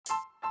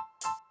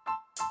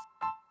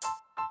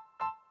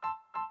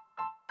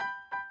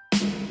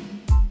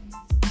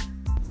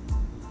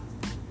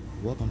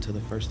welcome to the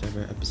first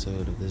ever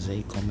episode of the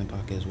Zay Coleman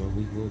podcast, where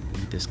we will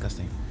be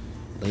discussing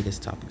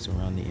latest topics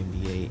around the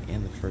NBA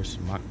and the first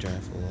mock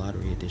draft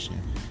lottery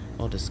edition.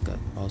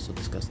 Also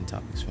discussing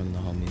topics from the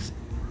homies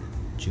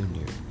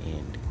Junior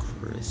and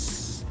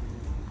Chris.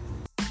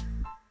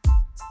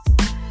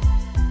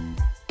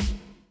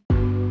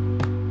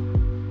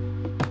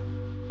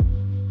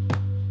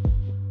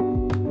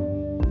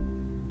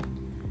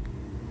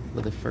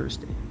 For the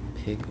first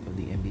pick of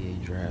the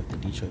NBA draft, the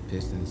Detroit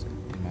Pistons,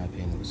 in my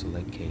opinion, will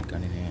select Cade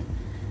Cunningham.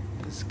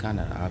 It's kind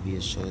of an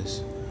obvious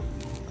choice.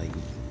 Like,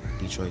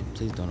 Detroit,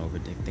 please don't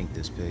overthink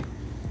this pick.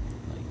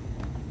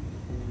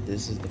 Like,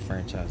 this is the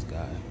franchise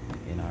guy,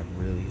 and I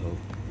really hope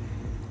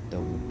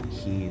that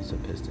he's a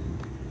Piston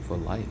for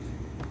life.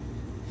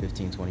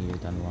 15, 20 years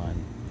down the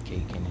line,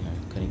 Cade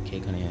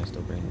Cunningham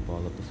still bringing the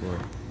ball up the floor.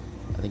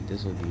 I think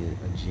this will be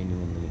a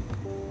genuinely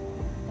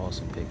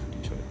awesome pick for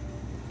Detroit.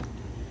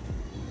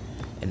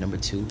 At number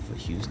 2 for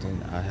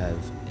Houston, I have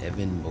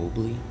Evan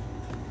Mobley.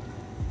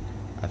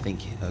 I think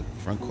a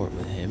front court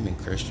with him and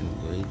Christian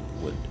Wood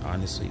would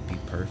honestly be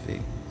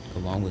perfect,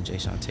 along with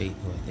Jae'Sean Tate,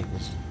 who I think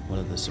was one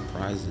of the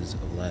surprises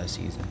of last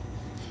season.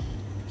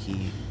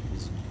 He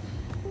is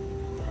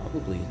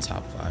probably a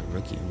top 5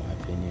 rookie in my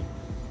opinion.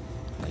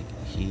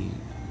 Like, he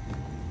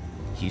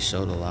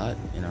showed a lot,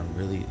 and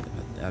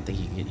I think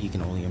he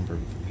can only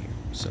improve from here.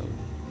 So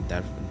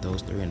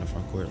those three in the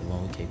front court,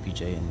 along with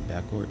KPJ in the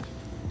backcourt,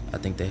 I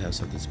think they have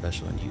something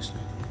special in Houston.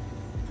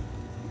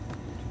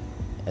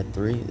 At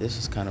 3, this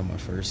is kind of my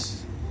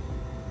first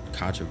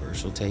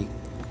controversial take.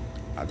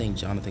 I think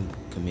Jonathan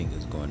Kuminga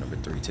is going number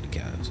 3 to the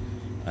Cavs.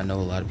 I know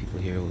a lot of people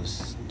here will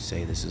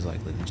say this is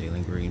like the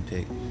Jalen Green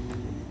pick,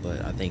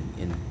 but I think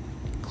in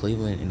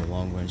Cleveland, in the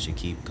long run, should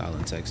keep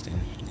Colin Sexton.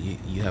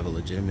 You have a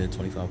legitimate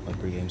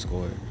 25.3 game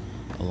scorer,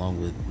 along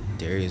with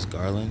Darius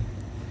Garland,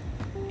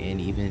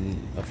 and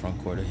even a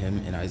front court of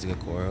him and Isaac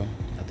Okoro,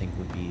 I think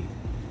would be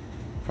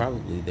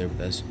probably their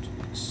best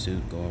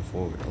suit going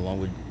forward,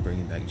 along with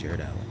bringing back Jared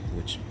Allen,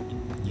 which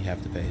you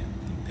have to pay him.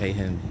 You pay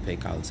him, you pay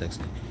Colin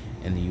Sexton,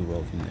 and then you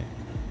roll from there.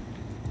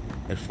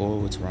 At 4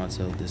 with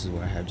Toronto, this is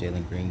where I have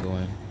Jalen Green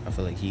going. I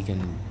feel like he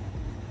can,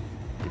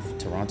 if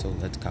Toronto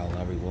lets Kyle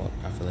Lowry walk,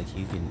 I feel like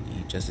he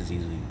just as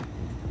easily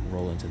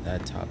roll into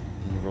that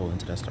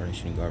starting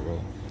shooting guard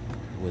role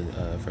with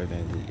Fred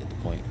VanVleet at the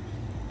point.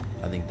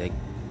 I think they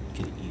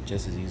could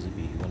just as easily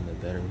be one of the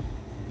better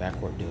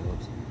backcourt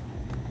duos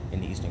in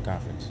the Eastern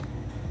Conference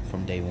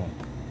from day one.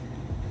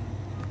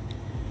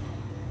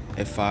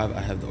 At 5,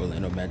 I have the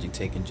Orlando Magic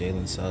taking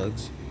Jalen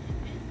Suggs.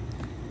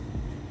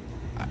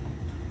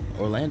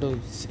 Orlando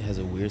has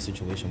a weird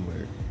situation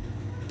where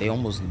they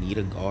almost need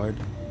a guard,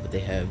 but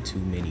they have too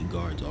many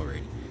guards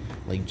already.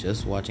 Like,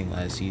 just watching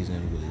last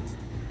season with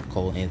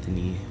Cole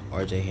Anthony,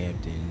 RJ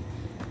Hampton,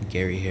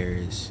 Gary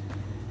Harris,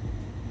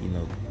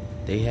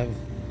 they have,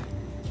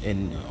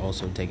 and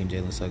also taking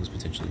Jalen Suggs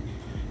potentially,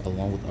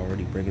 along with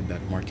already bringing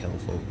back Markelle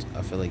Fultz.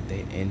 I feel like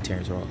and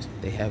Terrence Ross,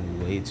 they have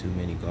way too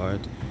many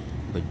guards,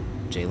 but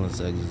Jalen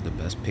Suggs is the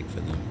best pick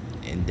for them.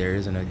 And there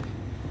isn't a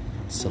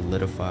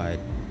solidified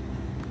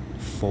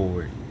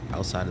forward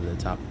outside of the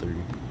top 3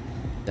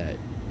 that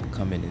will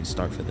come in and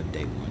start for them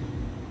day one.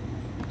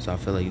 So I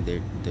feel like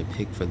the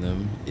pick for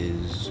them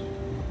is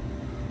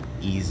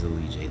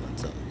easily Jalen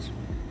Suggs.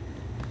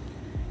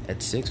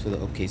 At 6 for the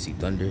OKC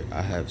Thunder,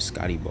 I have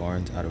Scotty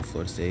Barnes out of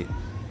Florida State.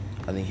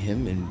 I think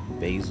him and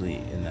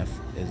Baisley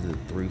is the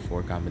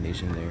 3-4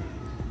 combination there.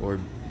 Or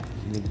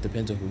it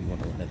depends on who you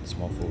want to run at the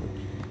small forward.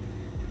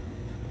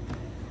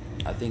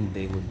 I think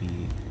they would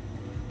be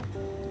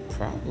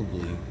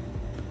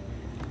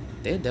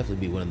they'd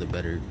definitely be one of the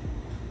better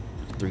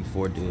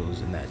 3-4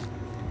 duos in that,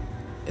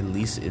 at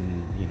least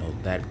in,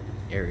 that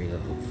area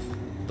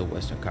of the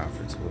Western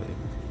Conference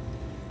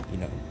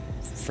where,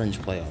 fringe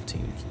playoff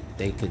teams.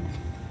 They could,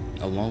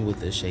 along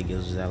with the Shai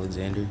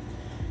Gilgeous-Alexander,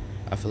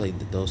 I feel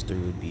like those 3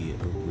 would be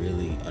a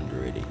really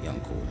underrated young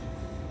core.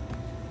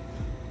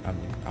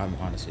 I'm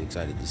honestly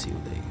excited to see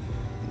what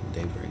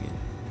they bring in.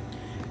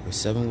 For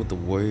 7 with the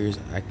Warriors,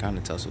 I kind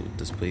of tussle with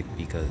this pick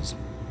because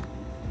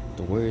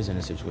the Warriors in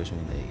a situation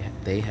where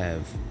they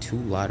have 2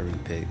 lottery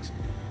picks,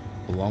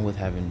 along with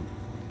having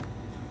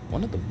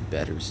one of the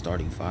better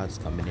starting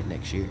 5s coming in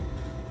next year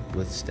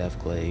with Steph,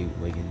 Clay,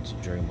 Wiggins,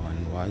 Draymond,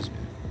 and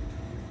Wiseman.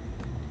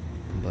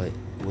 But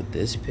with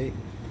this pick,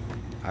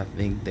 I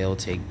think they'll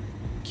take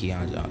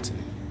Keon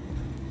Johnson.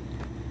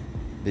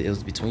 It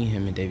was between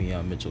him and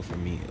Davion Mitchell for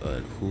me,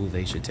 who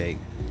they should take.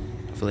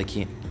 I feel like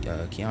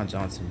Keon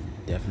Johnson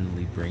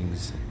definitely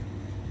brings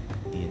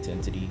the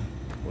intensity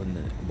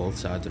on both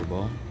sides of the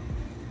ball.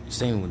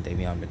 Same with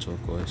Davion Mitchell,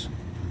 of course.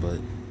 But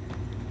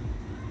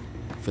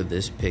for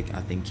this pick,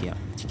 I think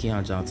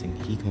Keon Johnson,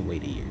 he can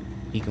wait a year.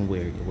 He can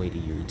wait a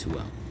year or 2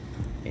 out,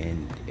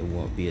 and it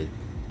won't be it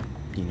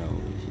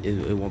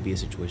won't be a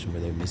situation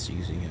where they're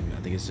misusing him.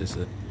 I think it's just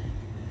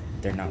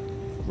they're not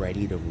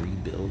ready to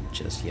rebuild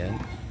just yet.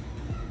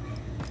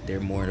 They're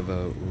more of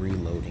a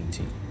reloading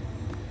team.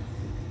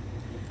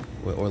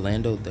 With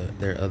Orlando,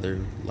 their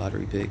other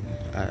lottery pick,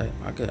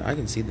 I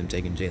can see them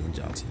taking Jalen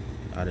Johnson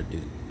out of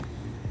Duke.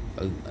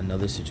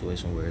 another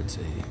situation where it's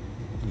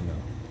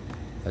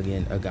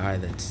again, a guy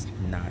that's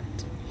not,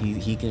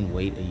 he can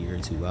wait a year or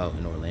two out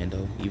in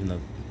Orlando, even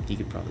though he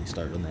could probably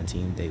start on that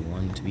team day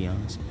one, to be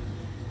honest.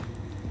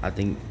 I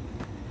think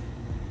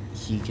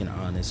he can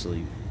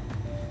honestly,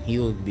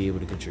 he'll be able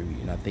to contribute,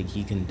 and I think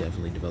he can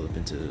definitely develop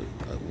into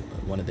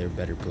one of their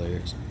better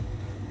players.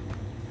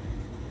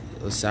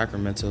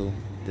 Sacramento,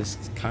 this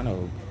is kind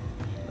of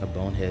a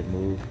bonehead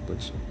move,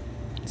 which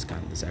is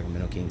kind of the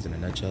Sacramento Kings in a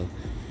nutshell.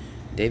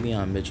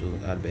 Davion Mitchell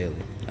out of Baylor.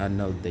 I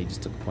know they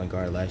just took a point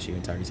guard last year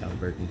in Tyrese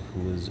Haliburton,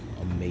 who was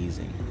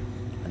amazing.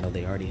 I know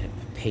they already have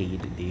paid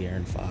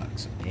De'Aaron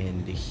Fox,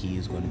 and he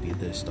is going to be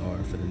their star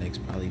for the next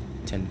probably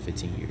 10 to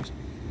 15 years.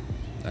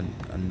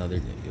 Another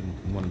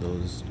one of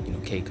those,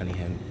 Kate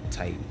Cunningham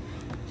type.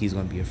 He's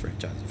going to be a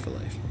franchiser for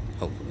life,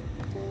 hopefully.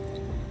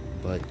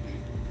 But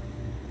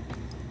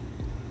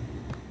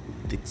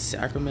the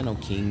Sacramento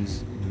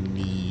Kings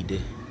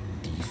need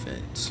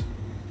defense,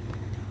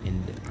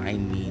 and I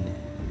mean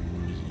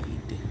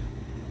need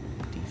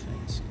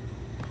defense.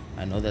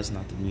 I know that's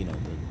not the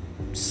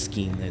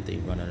scheme that they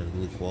run out of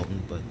Luke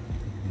Walton, but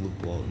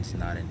Luke Walton's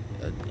not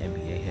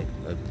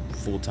a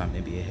full-time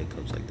NBA head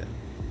coach like that.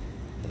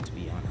 Let's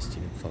be honest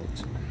here,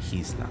 folks.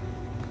 He's not.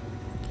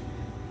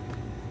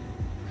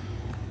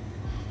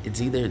 It's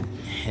either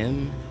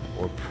him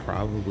or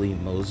probably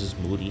Moses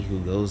Moody, who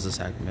goes to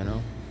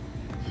Sacramento,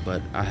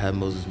 but I have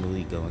Moses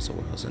Moody going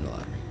somewhere else in the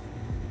lottery.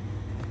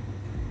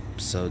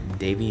 So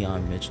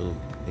Davion Mitchell,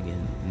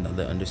 again,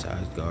 another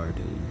undersized guard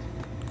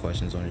who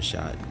questions on his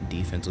shot.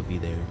 Defense will be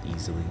there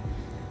easily.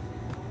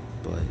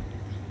 But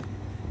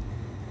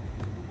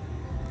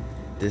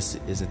this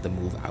isn't the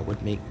move I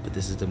would make, but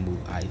this is the move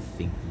I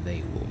think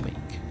they will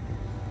make.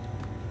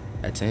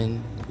 At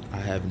 10, I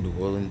have New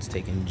Orleans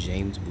taking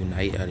James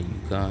Bouknight out of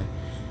UConn.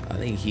 I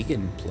think he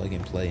can plug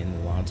and play in the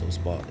Lonzo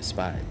spot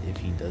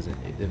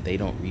if they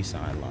don't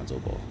re-sign Lonzo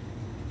Ball.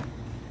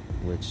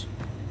 Which,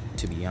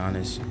 to be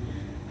honest,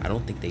 I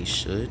don't think they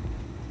should.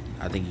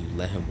 I think you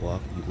let him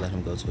walk, you let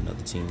him go to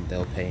another team,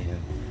 they'll pay him,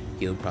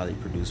 he'll probably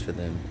produce for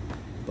them.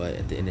 But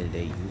at the end of the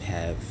day, you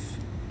have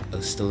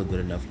still a good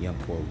enough young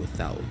core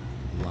without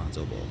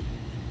Lonzo Ball.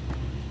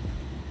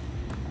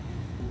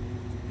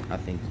 I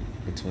think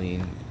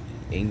between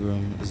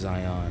Ingram,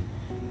 Zion,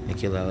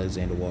 Nickeil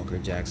Alexander-Walker,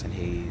 Jackson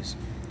Hayes,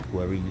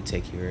 whoever you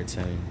take here at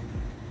 10,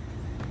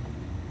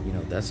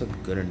 that's a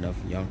good enough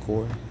young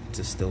core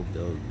to still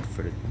build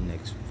for the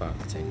next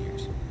 5 to 10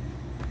 years.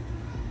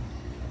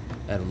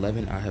 At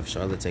 11, I have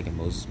Charlotte taking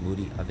Moses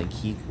Moody. I think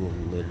he will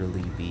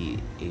literally be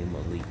a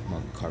Malik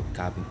Monk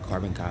carbon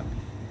copy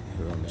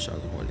here on the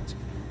Charlotte Hornets,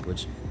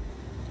 which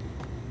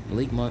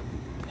Malik Monk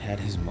had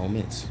his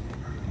moments,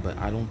 but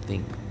I don't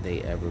think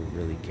they ever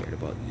really cared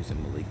about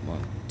using Malik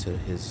Monk to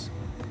his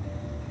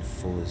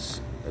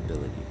fullest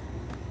ability.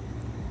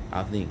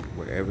 I think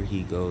wherever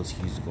he goes,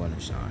 he's going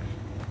to shine.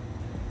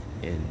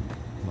 And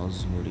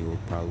Moses Moody will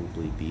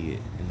probably be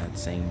in that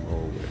same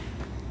role where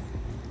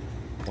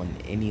on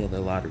any other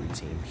lottery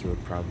team, he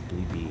would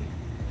probably be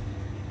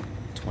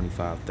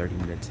 25, 30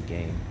 minutes a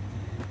game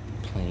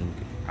playing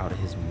out of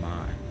his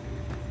mind.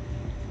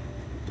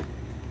 But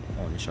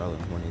on the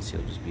Charlotte Hornets,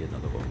 he'll just be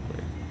another role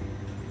player.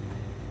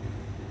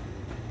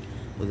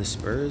 With the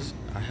Spurs,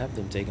 I have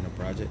them taking a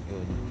project.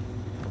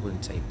 I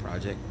wouldn't say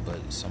project,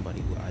 but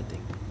somebody who I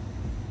think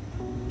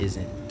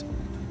isn't,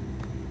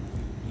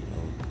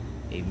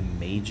 a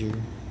major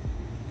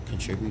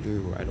contributor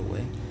right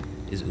away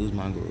is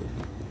Usman Garuba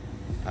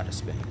out of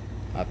Spain.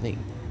 I think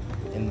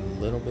in a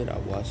little bit I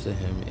watched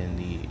him in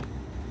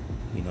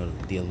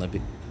the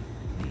Olympic,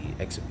 the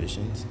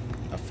exhibitions.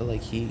 I feel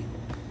like he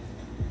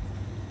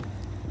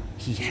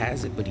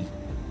has it, but he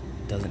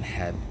doesn't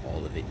have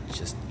all of it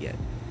just yet.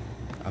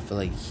 I feel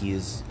like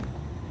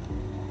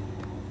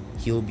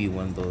he'll be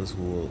one of those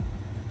who will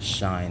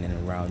shine in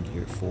around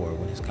year 4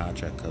 when his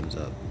contract comes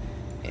up,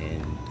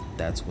 and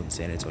that's when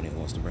San Antonio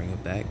wants to bring him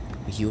back.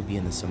 He'll be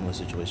in a similar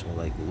situation with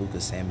like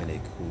Lucas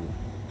Samanic, who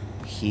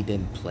he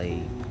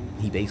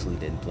basically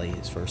didn't play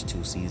his first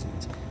 2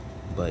 seasons,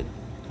 but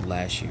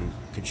last year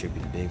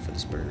contributed big for the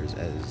Spurs,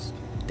 as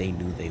they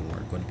knew they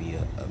weren't going to be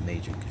a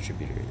major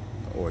contributor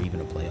or even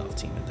a playoff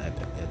team at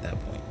that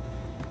point.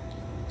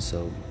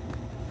 So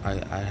I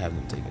have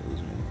them taking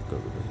Usman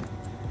Garuba.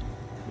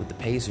 With the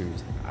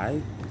Pacers,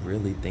 I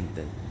really think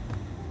that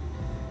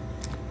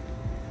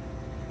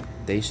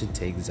they should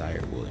take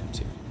Zaire Williams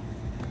here.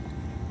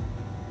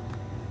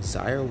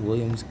 Zaire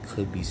Williams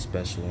could be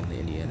special in the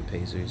Indiana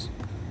Pacers,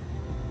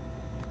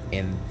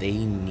 and they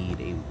need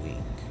a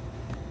wing.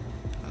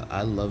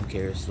 I love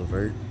Karis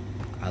LeVert.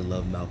 I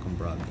love Malcolm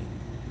Brogdon.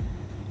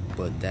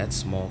 But that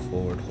small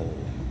forward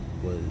hole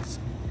was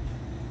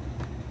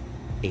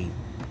a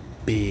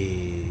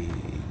big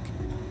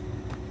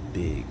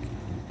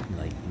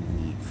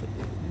need for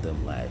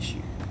them last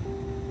year.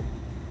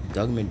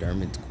 Doug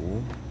McDermott's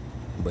cool,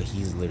 but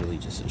he's literally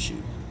just a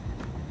shooter.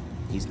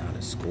 He's not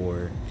a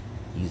scorer.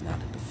 He's not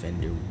a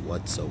defender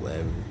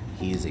whatsoever.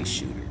 He is a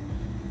shooter.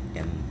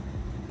 And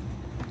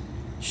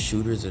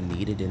shooters are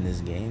needed in this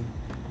game,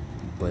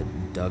 but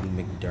Doug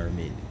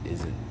McDermott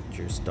isn't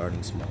your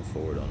starting small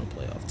forward on a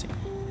playoff team.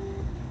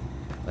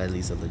 At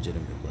least a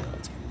legitimate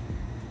playoff team.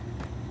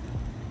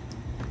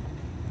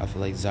 I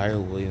feel like Zaire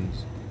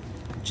Williams,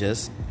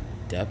 just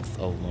depth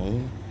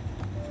alone,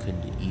 could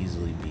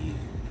easily be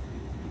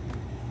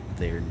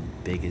their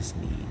biggest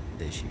need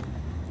this year.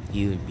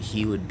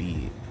 He would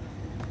be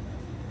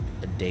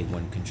a day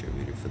one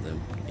contributor for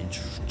them in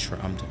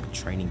I'm talking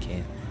training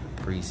camp,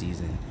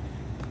 preseason,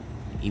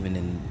 even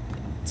in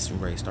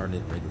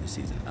started the regular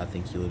season. I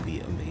think he would be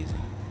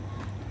amazing.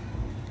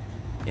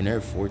 In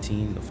their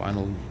 14, the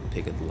final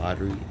pick of the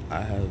lottery,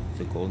 I have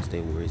the Golden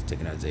State Warriors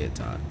taking Isaiah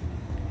Todd.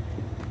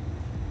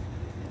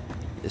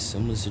 A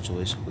similar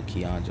situation with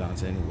Keon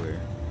Johnson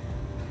where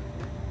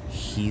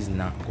he's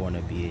not going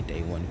to be a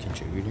day one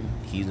contributor.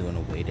 He's going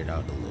to wait it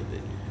out a little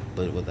bit.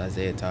 But with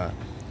Isaiah Todd,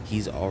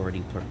 he's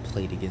already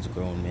played against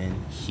grown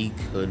men. He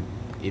could,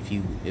 if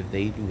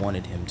they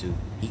wanted him to,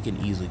 he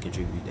can easily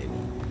contribute day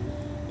one.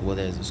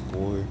 Whether as a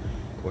scorer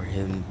or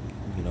him,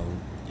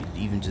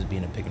 even just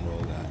being a pick and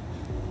roll guy.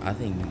 I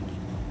think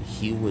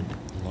he would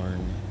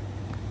learn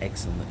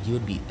excellent. He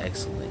would be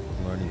excellent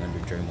learning under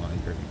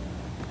Draymond Green.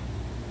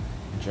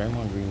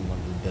 Draymond Green, one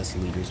of the best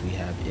leaders we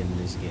have in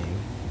this game,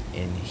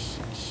 and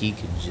he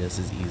could just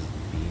as easily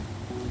be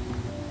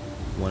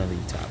one of the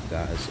top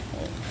guys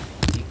on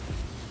the league.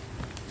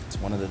 It's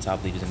one of the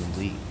top leaders in the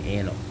league,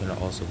 and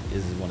also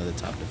is one of the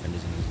top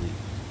defenders in the league.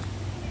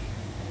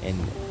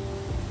 And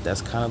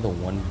that's kind of the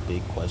one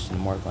big question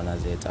mark on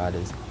Isaiah Todd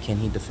is, can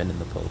he defend in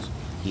the post?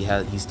 He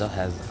still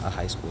has a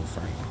high school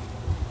frame.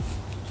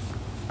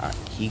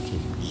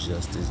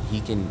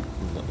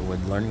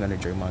 When learning under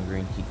Draymond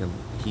Green,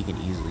 he can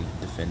easily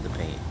defend the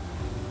paint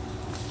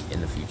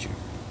in the future.